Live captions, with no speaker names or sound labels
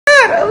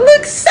gotta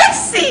look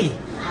sexy.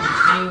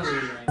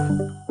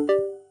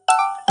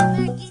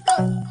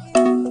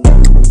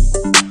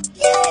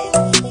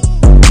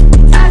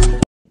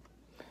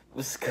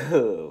 What's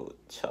good,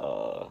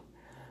 y'all?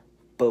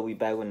 But we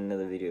back with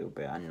another video,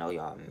 bro. I know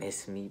y'all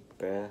miss me,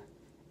 bro.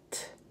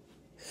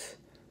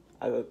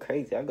 I go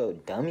crazy. I go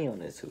dummy on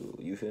this tool.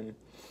 You feel me?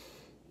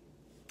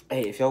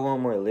 Hey, if y'all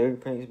want more lyric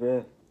pranks,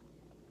 bro,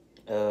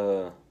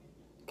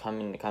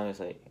 comment in the comments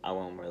like, I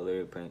want more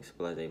lyric pranks,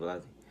 blase.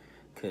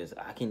 Cause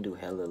I can do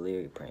hella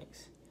lyric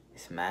pranks.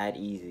 It's mad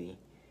easy.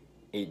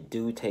 It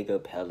do take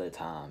up hella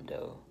time,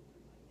 though,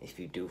 if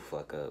you do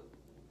fuck up.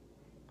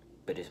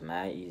 But it's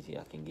mad easy.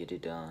 I can get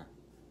it done.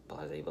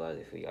 Blase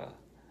for y'all.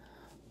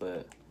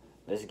 But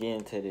let's get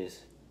into this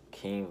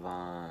King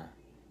Von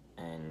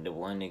and the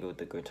one nigga with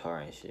the guitar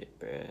and shit,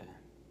 bruh.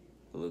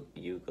 Look,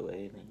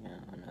 ukulele? I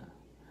don't know.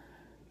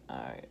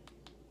 Alright.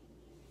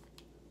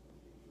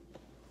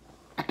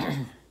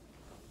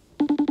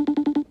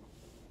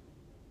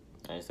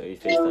 Alright, so you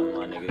FaceTime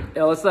my nigga.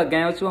 Yo, what's up,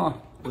 gang? What you on?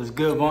 What's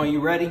good, Vaughn? You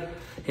ready?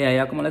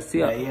 Yeah, come on, let's see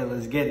Yeah,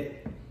 let's get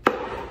it.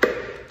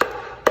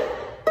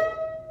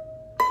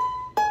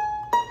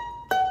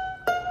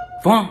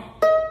 Vaughn.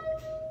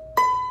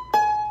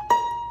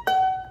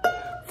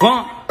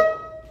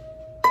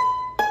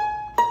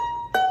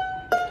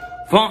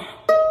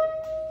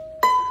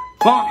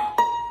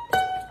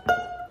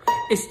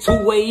 It's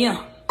 2 a.m.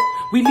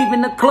 We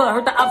leaving the club,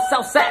 heard the ops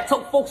outside,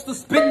 told folks to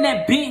spin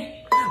that bin.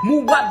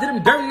 Move out to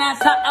them dirt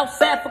nights hot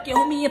outside, fuck your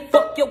homie and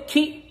fuck your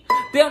kid.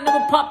 They'll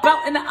never pop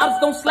out and the ops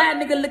don't slide,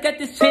 nigga. Look at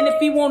this chain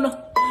if he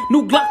wanna.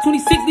 New Glock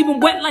 26, leave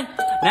him wet like.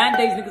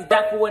 Nowadays niggas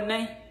die for a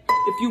name.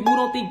 If you move,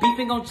 don't think beef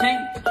ain't gon'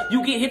 change.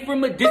 You get hit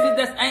from a distance,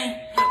 that's aim.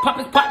 Pop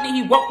his partner,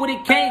 he walk with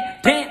a cane.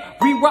 Damn,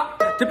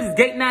 re-rock. Tip his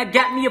gate, now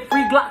got me a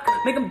free Glock.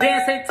 Make him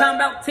dance, ain't time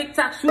about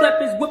TikTok. Shoot up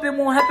his whip, it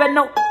won't happen,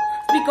 no.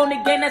 Speak on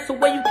the game, that's the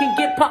way you can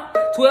get popped.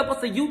 12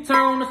 us a U-turn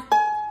on us.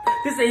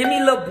 This a hit me,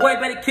 little boy,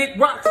 better kick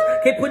rocks.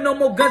 Can't put no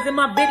more guns in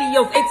my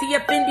videos.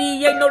 ATF,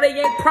 NDA, no they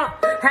ain't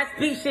prop. High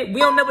speed shit, we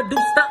don't never do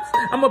stops.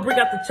 I'ma bring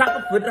out the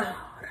chopper for the.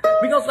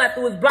 We gon' slide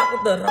through his block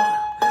with the.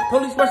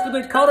 Police rush the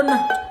bitch caught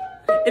enough.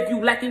 If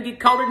you lacking, get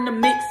caught in the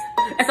mix.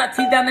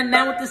 SIT down and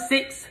down with the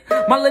 6.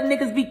 My little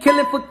niggas be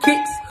killing for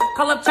kicks.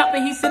 Call up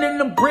Chopper, he sending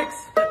them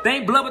bricks. They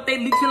ain't blood, but they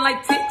leeching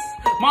like ticks.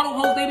 Model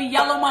hoes, they be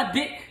y'all on my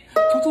dick.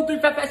 2, 2, 3,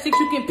 5, 5, 6,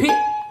 you can pick.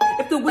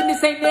 If the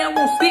witness ain't there, I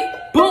won't stick.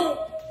 Boom.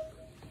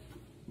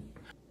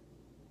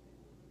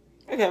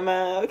 Okay,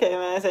 man.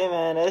 Say,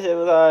 man, that shit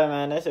was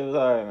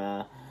hard,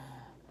 man.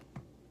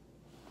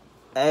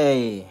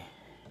 Hey.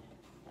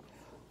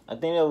 I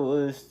think that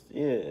was,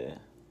 yeah.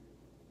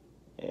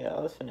 Yeah, I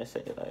was finna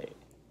say, like,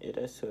 yeah,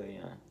 that's too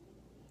young.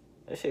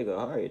 That shit go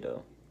hard,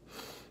 though.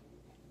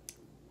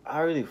 I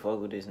really fuck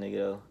with this nigga,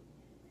 though.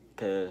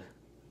 Cause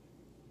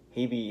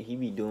he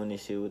be doing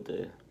this shit with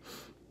the,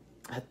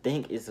 I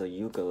think it's a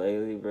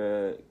ukulele,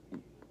 bruh.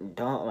 I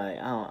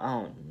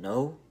don't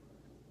know.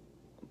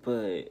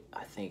 But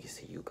I think it's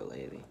a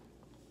ukulele.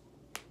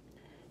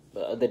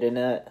 But other than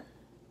that,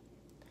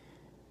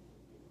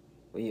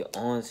 we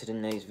on to the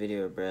next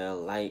video, bruh.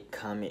 Like,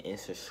 comment, and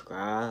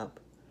subscribe.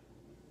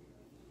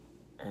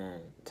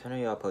 And turn on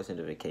y'all post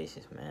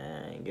notifications,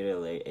 man. Get it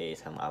alert every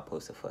time I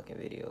post a fucking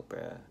video,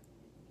 bruh.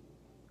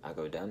 I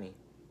go dummy.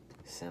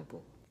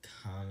 Simple.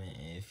 Comment,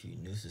 and if you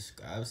new,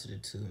 subscribe to the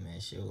too, man.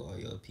 Share with all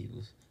your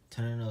peoples.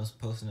 Turn on those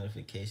post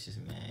notifications,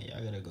 man.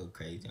 Y'all gotta go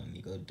crazy on me.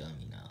 Go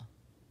dummy now.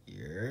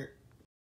 Yeah.